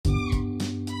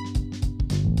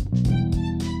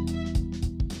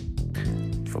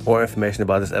For more information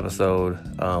about this episode,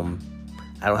 I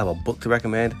don't have a book to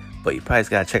recommend, but you probably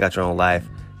just got to check out your own life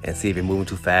and see if you're moving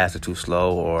too fast or too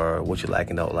slow or what you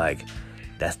like and don't like.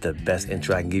 That's the best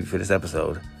intro I can give you for this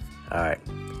episode. All right,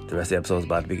 the rest of the episode is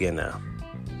about to begin now.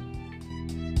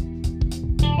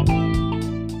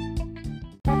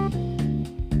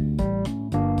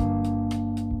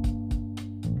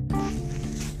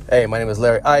 Hey, my name is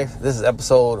Larry Ife. This is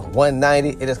episode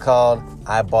 190. It is called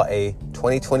I Bought a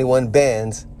 2021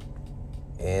 Benz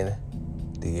in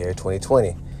the year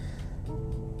 2020.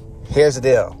 Here's the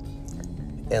deal.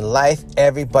 In life,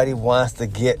 everybody wants to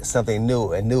get something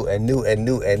new and we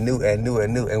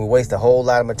waste a whole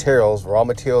lot of materials, raw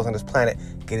materials on this planet,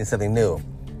 getting something new.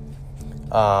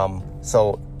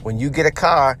 So when you get a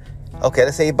car, okay,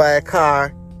 let's say you buy a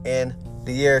car in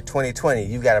the year 2020.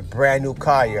 You got a brand new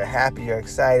car. You're happy. You're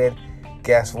excited.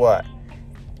 Guess what?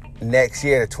 Next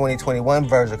year, the 2021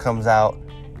 version comes out,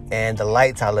 and the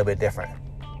lights are a little bit different.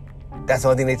 That's the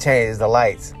only thing they changed is the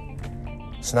lights.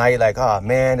 So now you're like, oh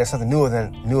man, there's something newer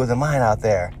than mine out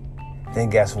there.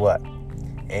 Then guess what?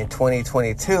 In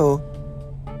 2022,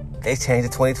 they changed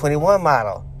the 2021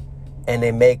 model, and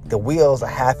they make the wheels a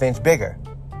half-inch bigger.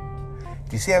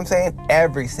 You see what I'm saying?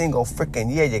 Every single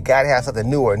freaking year, you gotta have something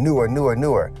newer.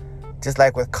 Just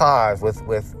like with cars, with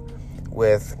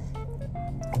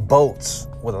boats,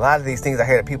 with a lot of these things I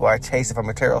hear that people are chasing for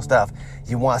material stuff.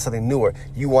 You want something newer.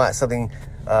 You want something.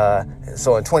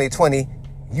 So in 2020,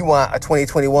 you want a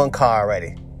 2021 car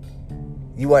already.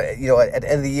 You want, at the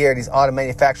end of the year, these auto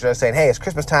manufacturers are saying, "Hey, it's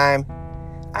Christmas time.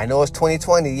 I know it's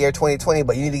 2020, year 2020,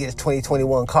 but you need to get this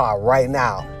 2021 car right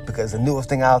now because it's the newest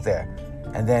thing out there."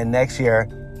 And then next year,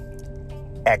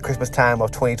 at Christmas time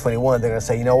of 2021, they're going to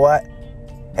say, you know what?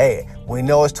 Hey, we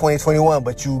know it's 2021,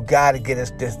 but you got to get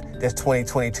us this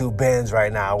 2022 Benz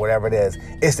right now, whatever it is.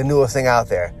 It's the newest thing out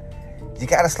there. You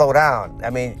got to slow down. I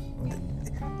mean,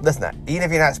 listen, even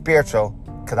if you're not spiritual,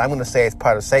 because I'm going to say it's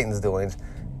part of Satan's doings,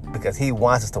 because he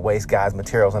wants us to waste God's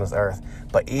materials on this earth.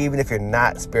 But even if you're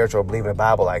not spiritual, believe in the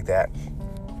Bible like that,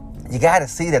 you got to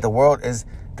see that the world is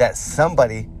that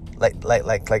somebody...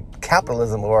 Like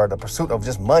capitalism or the pursuit of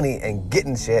just money and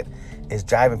getting shit is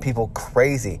driving people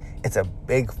crazy. It's a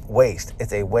big waste.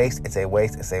 It's a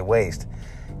waste.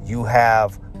 You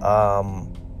have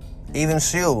even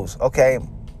shoes. Okay,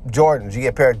 Jordans. You get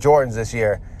a pair of Jordans this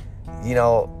year.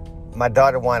 My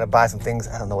daughter wanted to buy some things.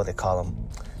 I don't know what they call them.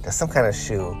 There's some kind of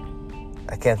shoe.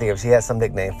 I can't think of it. She has some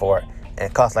nickname for it. And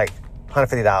it costs like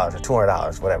 $150 or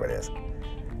 $200, whatever it is.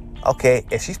 Okay,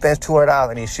 if she spends $200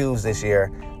 on these shoes this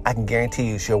year, I can guarantee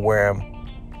you she'll wear them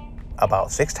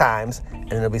about 6 times and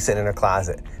then they'll be sitting in her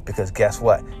closet. Because guess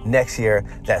what? Next year,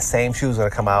 that same shoe is going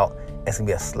to come out. It's going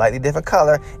to be a slightly different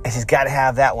color and she's got to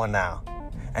have that one now.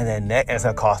 And then it's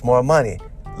going to cost more money.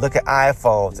 Look at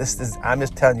iPhones. I'm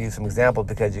just telling you some examples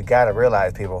because you got to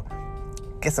realize, people,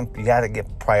 you got to get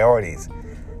priorities.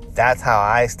 That's how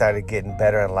I started getting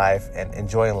better in life and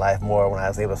enjoying life more when I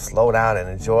was able to slow down and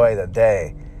enjoy the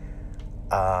day.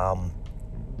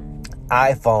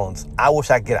 iPhones. I wish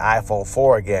I could get an iPhone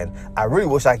 4 again. I really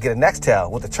wish I could get a Nextel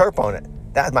with a chirp on it.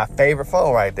 That's my favorite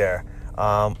phone right there.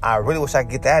 I really wish I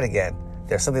could get that again.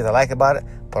 There's something I like about it,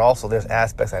 but also there's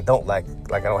aspects I don't like.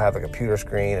 Like I don't have a computer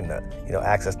screen and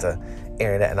access to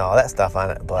internet and all that stuff on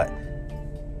it. But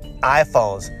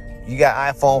iPhones, you got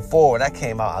iPhone 4 when that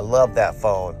came out. I love that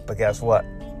phone. But guess what?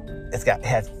 I think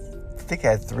it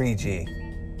had 3G.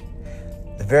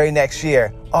 The very next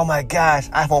year, oh my gosh,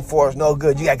 iPhone 4 is no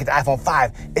good. You gotta get the iPhone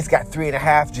 5. It's got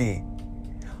 3.5G.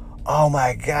 Oh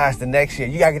my gosh, the next year,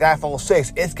 you gotta get the iPhone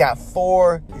 6. It's got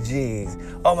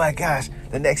 4Gs. Oh my gosh,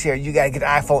 the next year, you gotta get the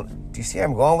iPhone. Do you see where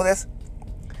I'm going with this?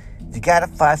 You gotta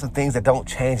find some things that don't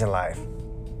change in life.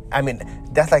 I mean,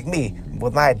 that's like me.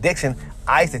 With my addiction,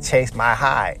 I used to chase my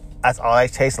high. That's all I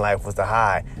chased in life was the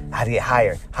high. How to get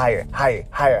higher,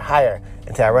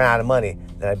 until I ran out of money.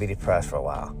 Then I'd be depressed for a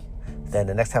while. Then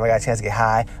the next time I got a chance to get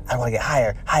high, I want to get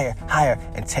higher,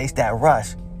 and chase that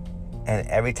rush. And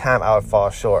every time I would fall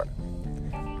short.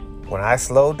 When I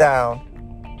slowed down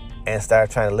and started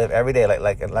trying to live every day,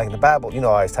 like in the Bible, I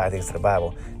always tie things to the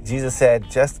Bible. Jesus said,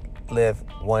 just live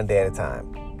one day at a time.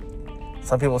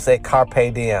 Some people say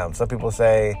carpe diem. Some people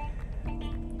say,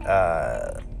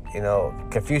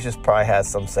 Confucius probably has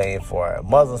some saying for it.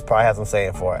 Muslims probably have some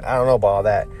saying for it. I don't know about all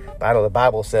that. But I know the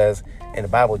Bible says, in the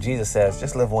Bible, Jesus says,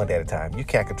 just live one day at a time. You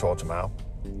can't control tomorrow.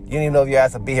 You don't even know if your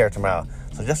ass will be here tomorrow.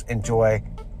 So just enjoy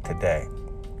today.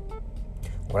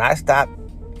 When I stopped,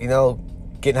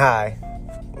 getting high,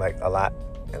 like a lot,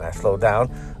 and I slowed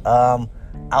down, I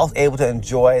was able to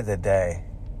enjoy the day.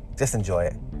 Just enjoy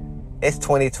it. It's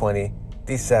 2020,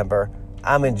 December.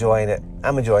 I'm enjoying it.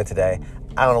 I'm enjoying today.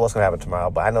 I don't know what's going to happen tomorrow,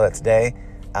 but I know that today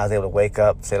I was able to wake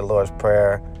up, say the Lord's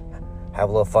Prayer, have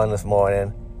a little fun this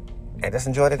morning, and just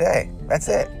enjoy the day. That's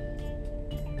it.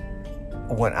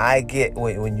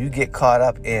 When you get caught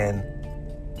up in,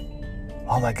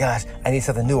 oh my gosh, I need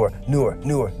something newer.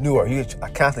 You are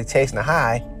constantly chasing a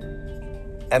high.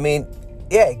 I mean,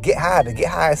 yeah, get high, but get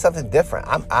high is something different.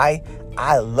 I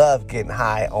love getting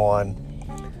high on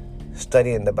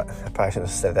studying the Bible. I probably shouldn't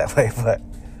have said it that way, but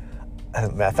as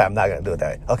a matter of fact, I'm not going to do it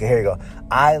that way. Okay, here you go.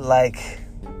 I like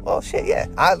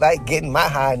getting my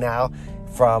high now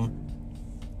from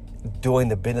doing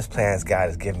the business plans God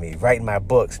has given me, writing my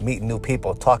books, meeting new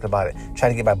people, talking about it,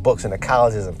 trying to get my books into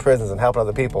colleges and prisons and helping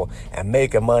other people and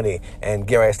making money and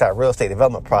get ready to start real estate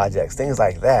development projects, things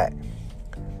like that.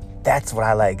 That's what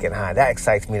I like getting high. That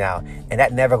excites me now. And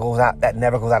that never goes out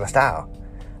of style.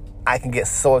 I can get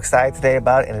so excited today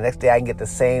about it, and the next day I can get the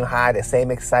same high, the same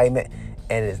excitement,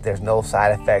 and there's no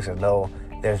side effects.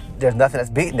 There's nothing that's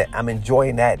beating it. I'm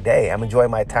enjoying that day. I'm enjoying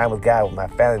my time with God, with my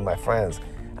family, my friends.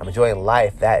 I'm enjoying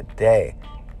life that day.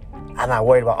 I'm not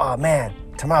worried about, oh man,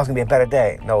 tomorrow's going to be a better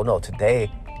day. No,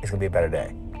 today is going to be a better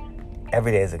day.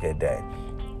 Every day is a good day.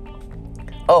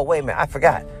 Oh, wait a minute, I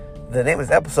forgot. The name of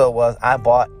this episode was, I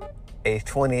bought a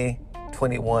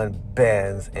 2021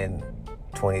 Benz in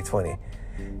 2020.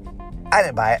 I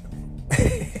didn't buy it.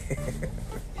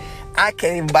 I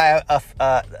can't even buy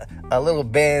a little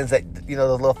Benz that,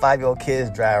 those little 5-year-old kids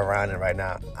drive around in right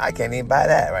now. I can't even buy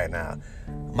that right now.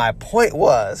 My point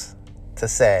was to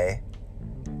say,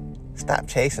 stop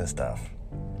chasing stuff.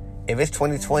 If it's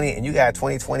 2020 and you got a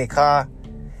 2020 car,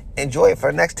 enjoy it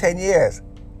for the next 10 years.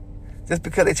 Just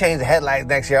because they change the headlights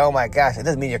next year, oh my gosh, it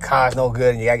doesn't mean your car's no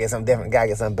good and you gotta get something different, you gotta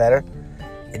get something better.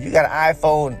 If you got an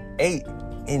iPhone 8,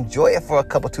 enjoy it for a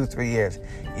couple, 2-3 years.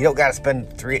 You don't gotta spend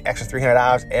extra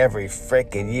 $300 every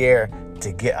freaking year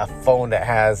to get a phone that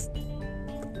has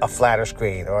a flatter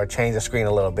screen or change the screen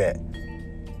a little bit.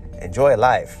 Enjoy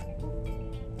life.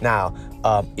 Now,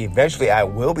 eventually I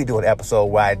will be doing an episode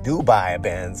where I do buy a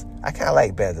Benz. I kind of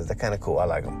like Benzes. They're kind of cool. I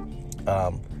like them.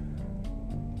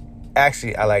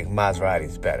 Actually, I like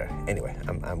Maseratis better. Anyway,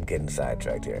 I'm getting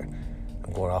sidetracked here.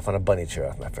 I'm going off on a bunny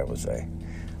trail, my friend would say.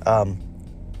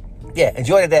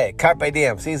 Enjoy the day. Carpe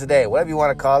diem. Seize the day. Whatever you want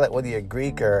to call it, whether you're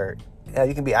Greek or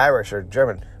you can be Irish or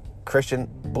German, Christian,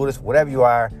 Buddhist, whatever you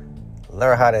are,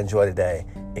 learn how to enjoy the day.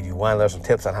 If you want to learn some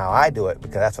tips on how I do it,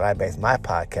 because that's what I base my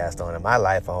podcast on and my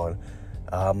life on,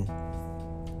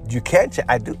 you can check.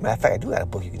 Matter of fact, I do have a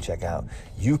book you can check out.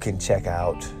 You can check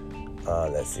out,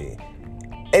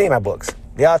 any of my books.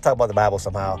 They all talk about the Bible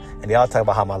somehow, and they all talk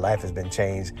about how my life has been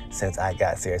changed since I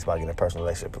got serious about getting a personal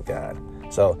relationship with God.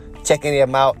 So check any of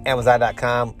them out,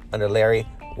 Amazon.com, under Larry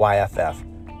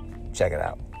YFF. Check it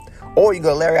out. Or you can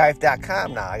go to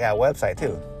LarryIF.com now. I got a website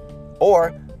too.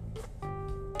 Or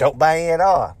don't buy any at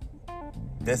all.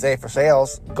 This ain't for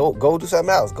sales. Go do something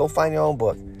else. Go find your own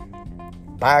book.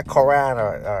 Buy a Quran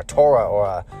or a Torah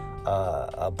or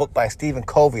a book by Stephen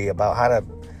Covey about how to,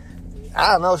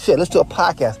 I don't know, let's do a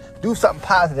podcast. Do something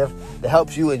positive that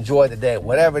helps you enjoy the day.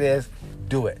 Whatever it is,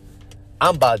 do it.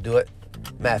 I'm about to do it.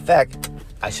 Matter of fact,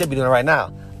 I should be doing it right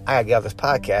now. I gotta get off this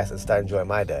podcast and start enjoying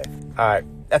my day. All right,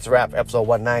 that's a wrap for episode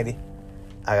 190.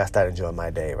 I gotta start enjoying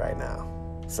my day right now.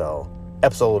 So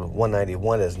episode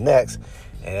 191 is next,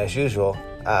 and as usual,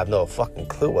 I have no fucking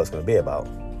clue what it's going to be about.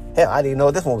 Hell, I didn't even know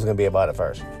what this one was going to be about at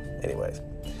first. Anyways,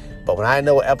 but when I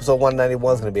know what episode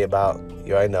 191 is going to be about,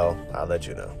 you already know, I'll let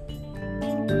you know.